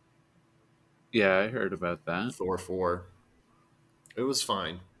 Yeah, I heard about that. Thor 4. It was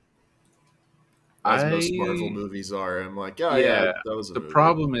fine. As most Marvel I movies are. I'm like, yeah, Yeah. that was a The movie.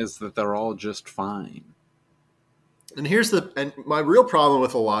 problem is that they're all just fine. And my real problem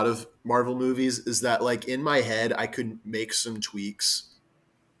with a lot of Marvel movies is that like in my head I could make some tweaks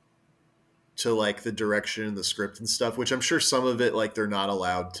to like the direction and the script and stuff, which I'm sure some of it like they're not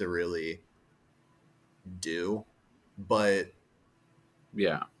allowed to really do. But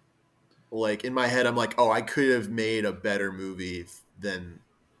Yeah. like in my head I'm like, oh, I could have made a better movie than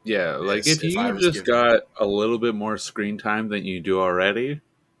Yeah, like this if I you was just given. got a little bit more screen time than you do already,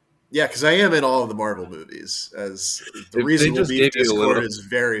 Yeah, because I am in all of the Marvel movies, as the if they Reasonable just Beef gave you a Discord little, is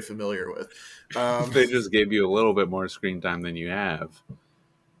very familiar with. if they just gave you a little bit more screen time than you have,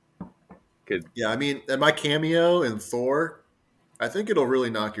 could Yeah, I mean, and my cameo in Thor, I think it'll really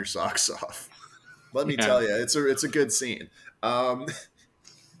knock your socks off. Let me Yeah. tell you, it's a good scene.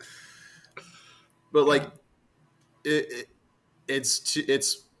 But like,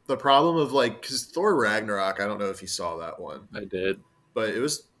 it's the problem of like because Thor Ragnarok. I don't know if you saw that one, I did. but it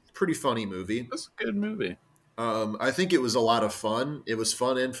was a pretty funny movie. That's a good movie. I think it was a lot of fun. It was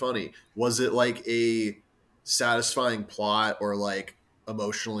fun and funny. Was it like a satisfying plot or like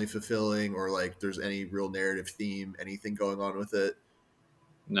emotionally fulfilling or like there's any real narrative theme, anything going on with it?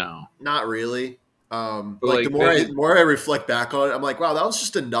 No, Not really. but Like like the more I reflect back on it, I'm like, wow, that was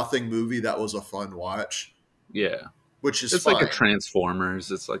just a nothing movie that was a fun watch, yeah, which is it's fine. like a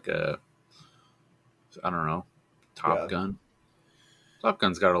Transformers. It's like a, I don't know, Top Yeah. Gun. Top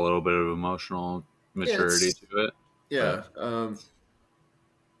Gun's got a little bit of emotional maturity it's- to it. Yeah.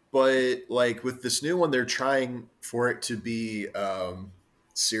 But like with this new one, they're trying for it to be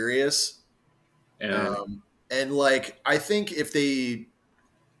serious. And And like I think it's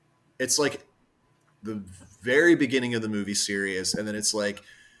like the very beginning of the movie serious, and then it's like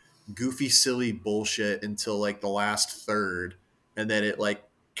goofy, silly bullshit until like the last third, and then it like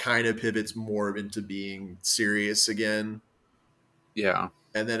kind of pivots more into being serious again. yeah,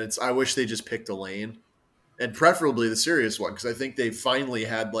 And then I wish they just picked a lane and preferably the serious one, because I think they finally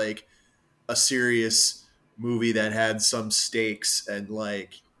had like a serious movie that had some stakes and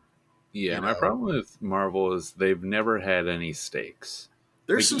like, Yeah, you my know, problem with Marvel is they've never had any stakes.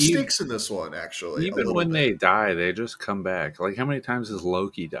 there's Like some stakes in this one actually, a even little when they bit. die, they just come back. Like how many times has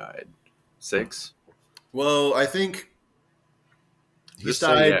Loki died? 6? Well, I think he's Just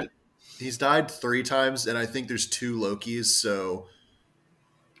say yeah. died. He's died 3 times, and I think there's 2 Lokis. So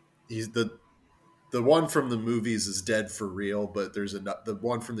he's the one from the movies is dead for real, but there's the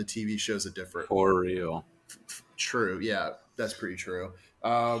one from the TV show is a different one. For real. True, yeah, that's pretty true.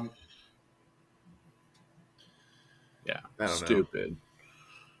 Um, Yeah. I don't know. Stupid.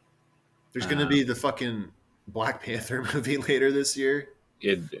 There's gonna be the fucking Black Panther movie later this year.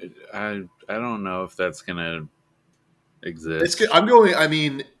 I don't know if that's gonna It's exist. good. I'm going. I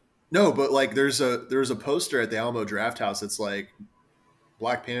mean, no, but like there's a poster at the Alamo Draft House that's like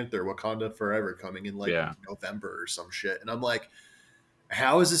Black Panther, Wakanda Forever coming in like Yeah. November or some shit, and I'm like,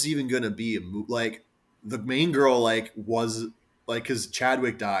 how is this even gonna be like the main girl like was like because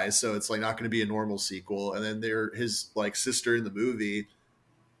Chadwick dies, so it's like not going to be a normal sequel, and then his like sister in the movie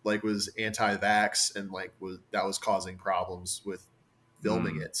like was anti-vax and like was causing problems with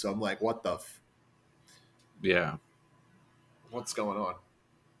filming it. So I'm like, what the Yeah. what's going on?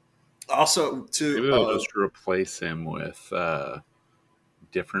 Also, Maybe to they'll just replace him with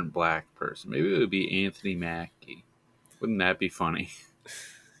different black person. Maybe it would be Anthony Mackie. Wouldn't that be funny?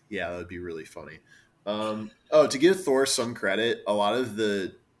 yeah, that would be really funny. To give Thor some credit, a lot of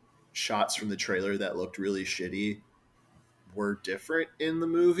the shots from the trailer that looked really shitty were different in the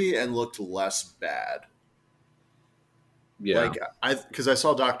movie and looked less bad. Yeah. Like because I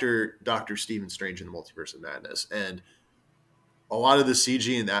saw Doctor Stephen Strange in the Multiverse of Madness, and a lot of the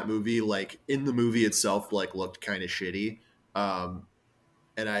CG in that movie, like in the movie itself, like looked kind of shitty,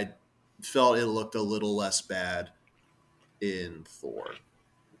 and I felt it looked a little less bad in Thor,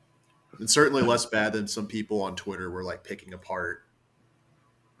 and certainly less bad than some people on Twitter were like picking apart.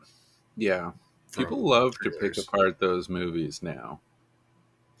 Yeah. People love to pick apart those movies now.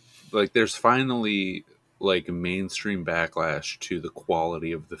 Like there's finally like mainstream backlash to the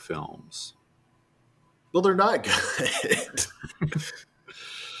quality of the films. Well, they're not good.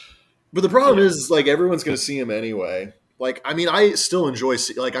 But the problem is like everyone's going to see them anyway. Like, I mean, I still enjoy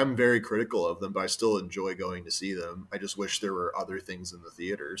like I'm very critical of them, but I still enjoy going to see them. I just wish there were other things in the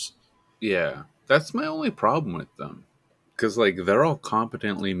theaters. Yeah, that's my only problem with them. Because like they're all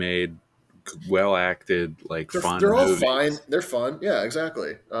competently made, well acted, like fun. They're all movies. fine. They're fun. Yeah,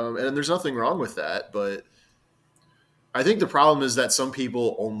 exactly. And there's nothing wrong with that. But I think the problem is that some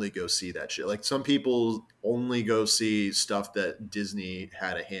people only go see that shit. Like some people only go see stuff that Disney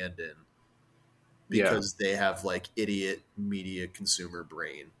had a hand in because they have like idiot media consumer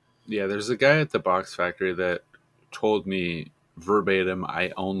brain. Yeah, there's a guy at the Box Factory that told me verbatim,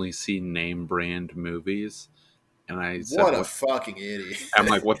 I only see name brand movies. And I said, what a fucking idiot. I'm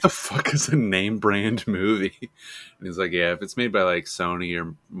like, what the fuck is a name brand movie? And he's like, yeah, if it's made by like Sony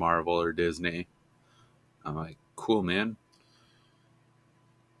or Marvel or Disney. I'm like, cool, man.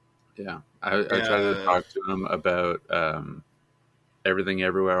 Yeah. I tried to talk to him about Everything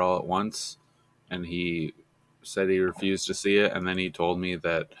Everywhere All at Once, and he said he refused to see it. And then he told me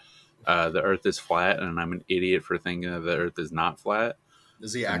that the Earth is flat, and I'm an idiot for thinking that the Earth is not flat.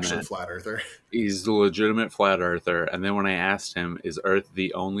 Is he actually flat earther? He's the legitimate flat earther. And then when I asked him, is Earth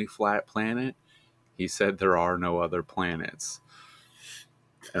the only flat planet? He said there are no other planets.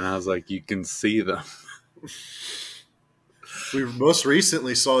 And I was like, you can see them. We most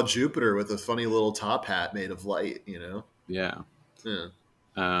recently saw Jupiter with a funny little top hat made of light, you know? Yeah. Yeah.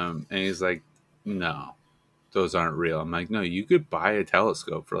 And he's like, no, those aren't real. I'm like, no, you could buy a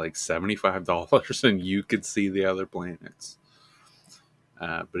telescope for like $75 and you could see the other planets.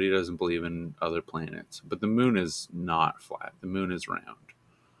 But he doesn't believe in other planets. But the moon is not flat. The moon is round.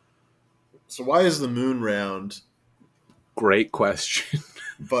 So why is the moon round? Great question.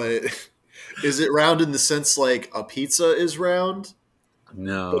 But is it round in the sense like a pizza is round?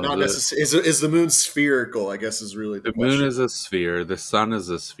 No. But not necessarily. Is the moon spherical, I guess is really the question. Moon is a sphere. The sun is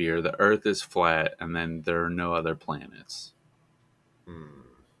a sphere. The Earth is flat. And then there are no other planets.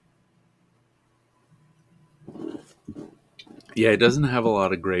 Yeah, he doesn't have a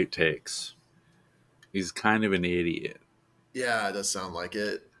lot of great takes. He's kind of an idiot. Yeah, it does sound like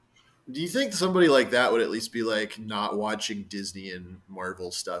it. Do you think somebody like that would at least be like not watching Disney and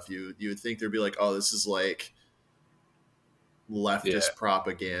Marvel stuff? You would think they'd be like, oh, this is like leftist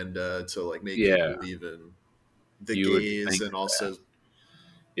propaganda to like make people believe in the gays and also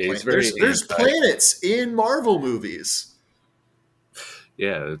there's planets in Marvel movies.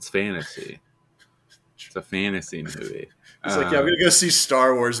 Yeah, it's fantasy. It's a fantasy movie. He's like, yeah, I'm gonna go see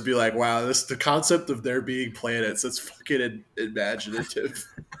Star Wars and be like, wow, the concept of there being planets, that's fucking imaginative.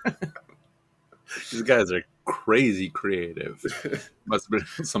 These guys are crazy creative. Must have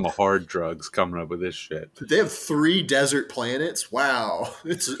been some hard drugs coming up with this shit. They have 3 desert planets. Wow,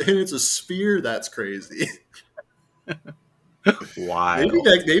 it's a sphere. That's crazy. Wild.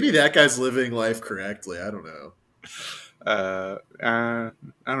 Maybe that guy's living life correctly. I don't know. I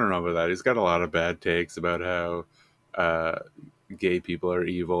don't know about that. He's got a lot of bad takes about how gay people are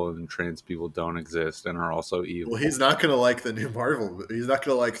evil and trans people don't exist and are also evil. Well, he's not gonna like the new Marvel. He's not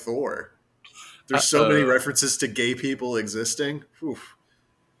gonna like Thor. There's so many references to gay people existing. Oof.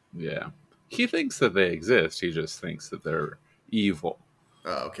 Yeah. He thinks that they exist. He just thinks that they're evil.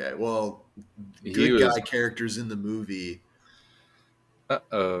 Oh, okay. Well, He good was- guy characters in the movie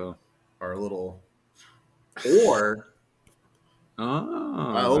Uh-oh. are a little, or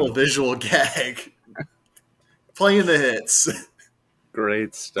Oh. a little visual gag. Playing the hits.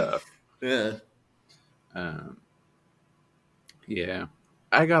 Great stuff. Yeah. Yeah.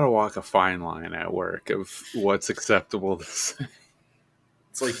 I gotta walk a fine line at work of what's acceptable to say.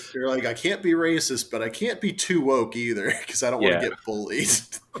 It's like, you're like, I can't be racist, but I can't be too woke either because I don't want Yeah. to get bullied.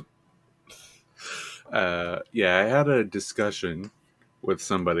 Yeah, I had a discussion with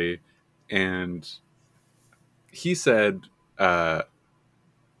somebody, and he said a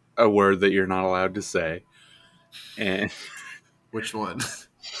word that you're not allowed to say, and Which one?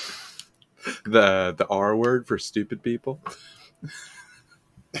 the R word for stupid people.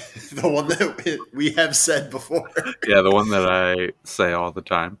 The one that we have said before. Yeah, the one that I say all the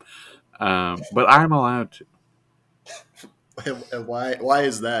time. But I'm allowed to And why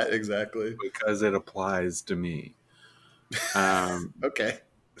is that exactly? because it applies to me. Okay.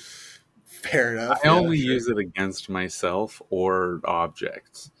 Fair enough. I only use it against myself or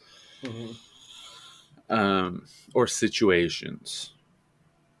objects. Or situations,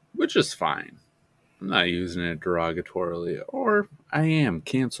 which is fine. I'm not using it derogatorily, or I am.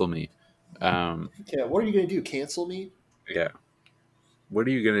 Cancel me. Yeah, what are you going to do? Cancel me? Yeah. What are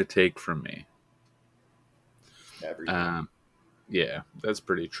you going to take from me? Everything. Yeah, that's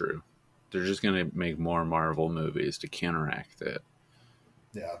pretty true. They're just going to make more Marvel movies to counteract it.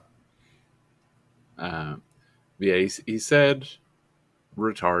 Yeah. Yeah, he said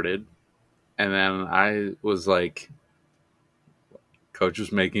retarded, and then I was like, Coach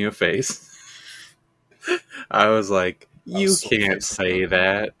was making a face. I was like, you so can't pissed. say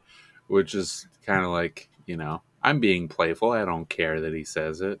that, which is kind of like, I'm being playful. I don't care that he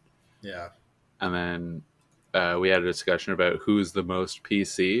says it. Yeah. And then we had a discussion about who's the most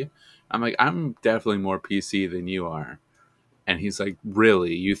PC. I'm like, I'm definitely more PC than you are. And he's like,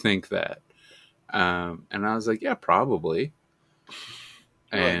 really? You think that? And I was like, yeah, probably.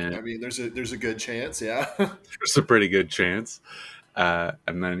 And I mean, there's a good chance, yeah. there's a pretty good chance.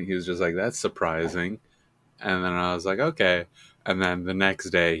 And then he was just like, that's surprising. And then I was like, okay. And then the next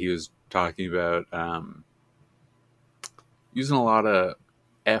day he was talking about using a lot of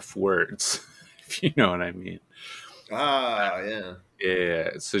F words, if you know what I mean. Yeah. Yeah,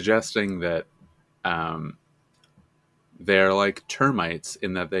 suggesting that they're like termites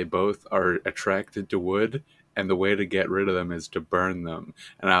in that they both are attracted to wood, and the way to get rid of them is to burn them.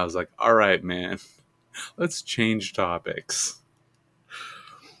 And I was like, all right, man, let's change topics.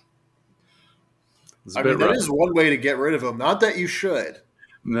 I mean, that is one way to get rid of them. Not that you should.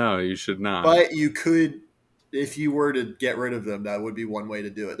 No, you should not. But you could, if you were to get rid of them, that would be one way to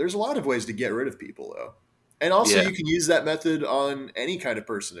do it. There's a lot of ways to get rid of people, though. And also, Yeah. you can use that method on any kind of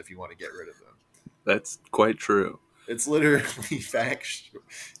person if you want to get rid of them. That's quite true. It's literally factual.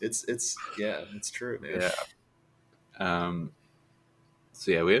 It's true, man. Yeah.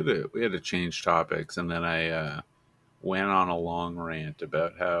 So yeah, we had to change topics, and then I went on a long rant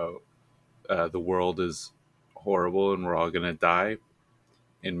about how the world is horrible and we're all gonna die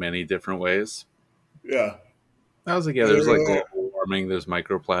in many different ways. Yeah. I was like, yeah, there's like global warming, there's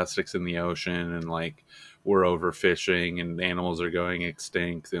microplastics in the ocean, and like we're overfishing, and animals are going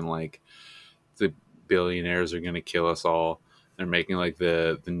extinct, and like the billionaires are gonna kill us all. They're making like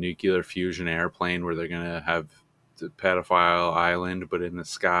the nuclear fusion airplane where they're gonna have the pedophile island, but in the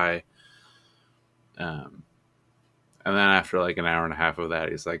sky. And then after like an hour and a half of that,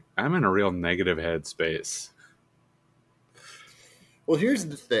 he's like, I'm in a real negative headspace. Well, here's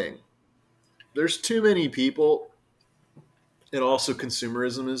the thing. There's too many people, and also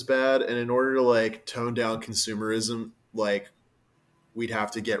consumerism is bad. And in order to like tone down consumerism, like we'd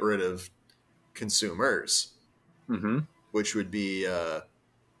have to get rid of consumers, which would be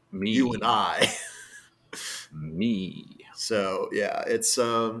Me. you and I. Me. So yeah, it's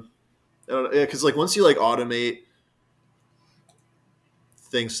I don't know, yeah, because like once you like automate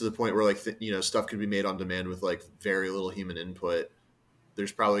things to the point where like stuff can be made on demand with like very little human input,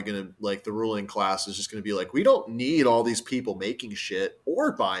 there's probably gonna like the ruling class is just gonna be like, we don't need all these people making shit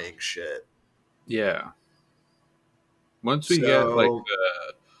or buying shit. Yeah. Once we get like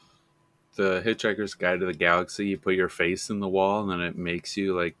So the Hitchhiker's Guide to the Galaxy, you put your face in the wall and then it makes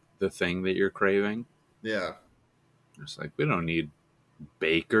you like the thing that you're craving. yeah, It's like, we don't need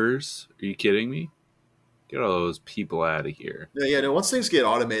bakers. Are you kidding me? Get all those people out of here. yeah. No, once things get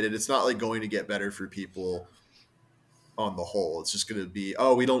automated, it's not like going to get better for people on the whole. It's just going to be,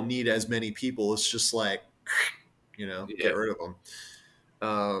 oh, we don't need as many people. It's just like, Yeah. get rid of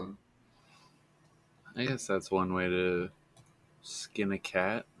them. I guess that's one way to skin a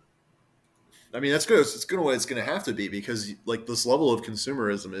cat. I mean, that's good. It's good what it's going to have to be because like this level of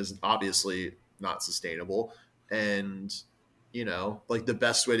consumerism is obviously not sustainable, and like the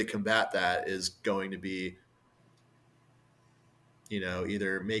best way to combat that is going to be,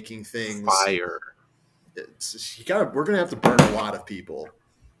 either making things. Fire. We're going to have to burn a lot of people.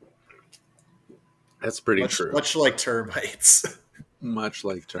 That's pretty true. Much like termites. Much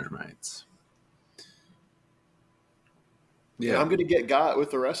like termites. Yeah, I'm gonna get got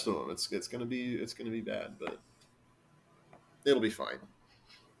with the rest of them. It's gonna be bad, but it'll be fine.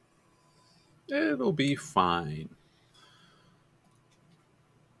 It'll be fine.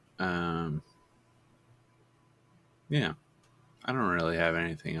 Yeah, I don't really have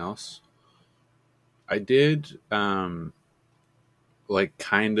anything else. I did, like,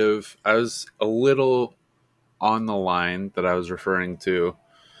 kind of. I was a little on the line that I was referring to,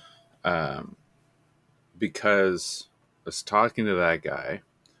 because I was talking to that guy,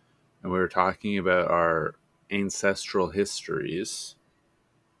 and we were talking about our ancestral histories,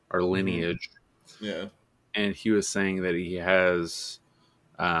 our lineage. Yeah. And he was saying that he has,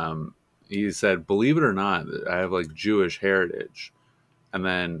 he said, believe it or not, I have like Jewish heritage. And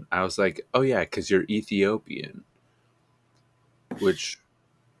then I was like, oh yeah, because you're Ethiopian. Which,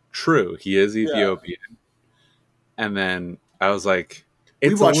 true, he is Ethiopian. Yeah. And then I was like,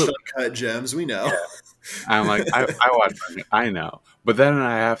 we watched Uncut Gems, we know. I'm like, I watch, I know. But then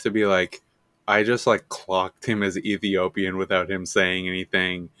I have to be like, I just like clocked him as Ethiopian without him saying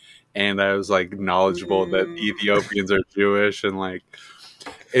anything. And I was like knowledgeable that Ethiopians are Jewish, and like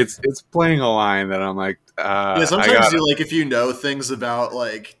it's playing a line that I'm like, yeah. Sometimes you like if you know things about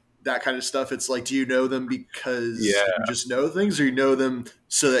like that kind of stuff, it's like, do you know them because you just know things, or you know them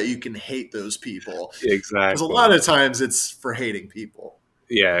so that you can hate those people? Exactly. Because a lot of times it's for hating people.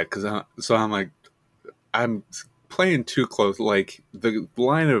 Yeah, because I'm like, I'm playing too close. Like the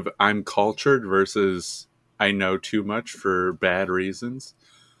line of I'm cultured versus I know too much for bad reasons.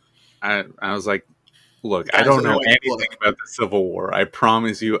 I was like, look, I don't know anything about the Civil War. I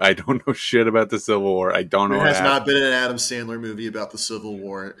promise you, I don't know shit about the Civil War. I don't know. There has not been an Adam Sandler movie about the Civil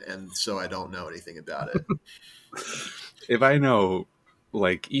War, and so I don't know anything about it. If I know,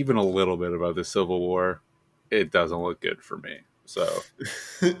 like, even a little bit about the Civil War, it doesn't look good for me. So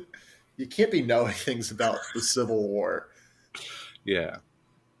you can't be knowing things about the Civil War. Yeah.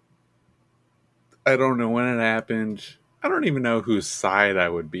 I don't know when it happened. I don't even know whose side I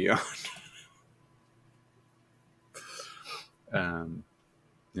would be on.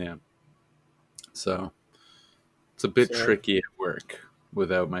 Yeah. So it's a bit tricky at work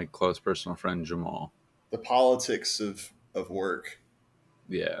without my close personal friend Jamal. The politics of work.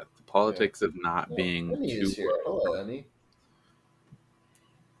 Yeah. The politics of not being Emmy too here. Hello, Emmy.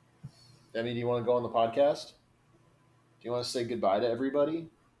 Emmy, do you want to go on the podcast? Do you want to say goodbye to everybody?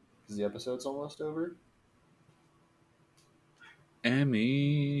 Because the episode's almost over.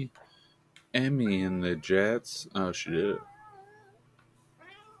 Emmy and the Jets. Oh, she did it.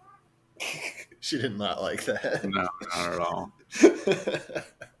 She did not like that. No, not at all.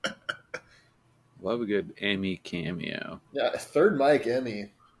 Love a good Emmy cameo. Yeah, third mic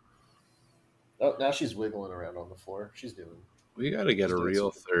Emmy. Oh, now she's wiggling around on the floor. She's doing. We got to get a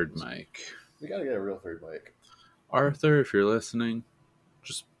real third mic. We got to get a real third mic. Arthur, if you're listening,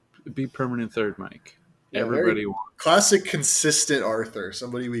 just be permanent third mic. Yeah, everybody wants. Classic, consistent Arthur.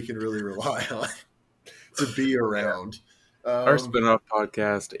 Somebody we can really rely on to be around. Our spin-off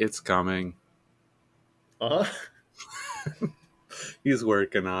podcast, it's coming. He's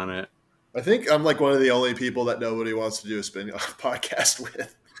working on it. I think I'm like one of the only people that nobody wants to do a spin-off podcast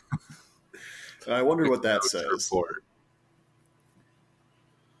with. And I wonder what that says. Report.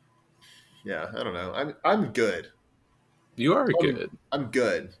 Yeah, I don't know. I'm good. You are good. I'm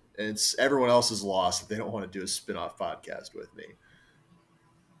good. And it's everyone else's loss if they don't want to do a spin-off podcast with me.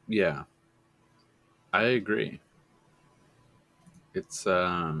 Yeah. I agree. It's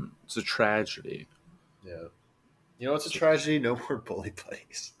a tragedy. Yeah. You know, it's a tragedy. No more bully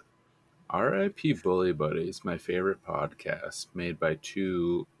buddies. R.I.P. Bully Buddies, my favorite podcast, made by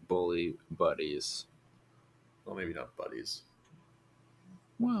two bully buddies. Well, maybe not buddies.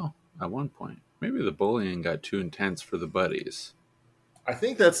 Well, at one point, maybe the bullying got too intense for the buddies. I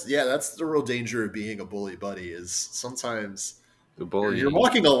think that's the real danger of being a bully buddy is sometimes The you're bullying,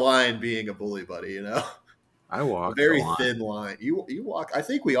 walking a line being a bully buddy, you know? I A walked the very line. thin line. You walk I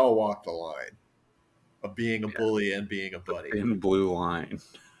think we all walk the line of being a Yeah, bully and being a buddy. thin blue line.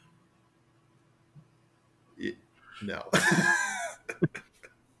 No.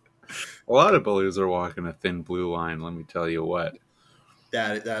 A lot of bullies are walking a thin blue line, let me tell you what.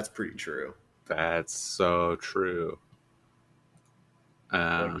 That's pretty true. That's so true.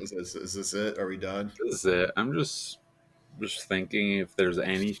 Like, is this it? Are we done? This is it. I'm just thinking if there's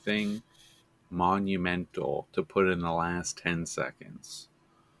anything monumental to put in the last 10 seconds.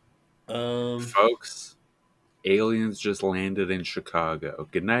 Um, Folks, aliens just landed in Chicago.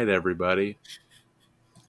 Good night, everybody.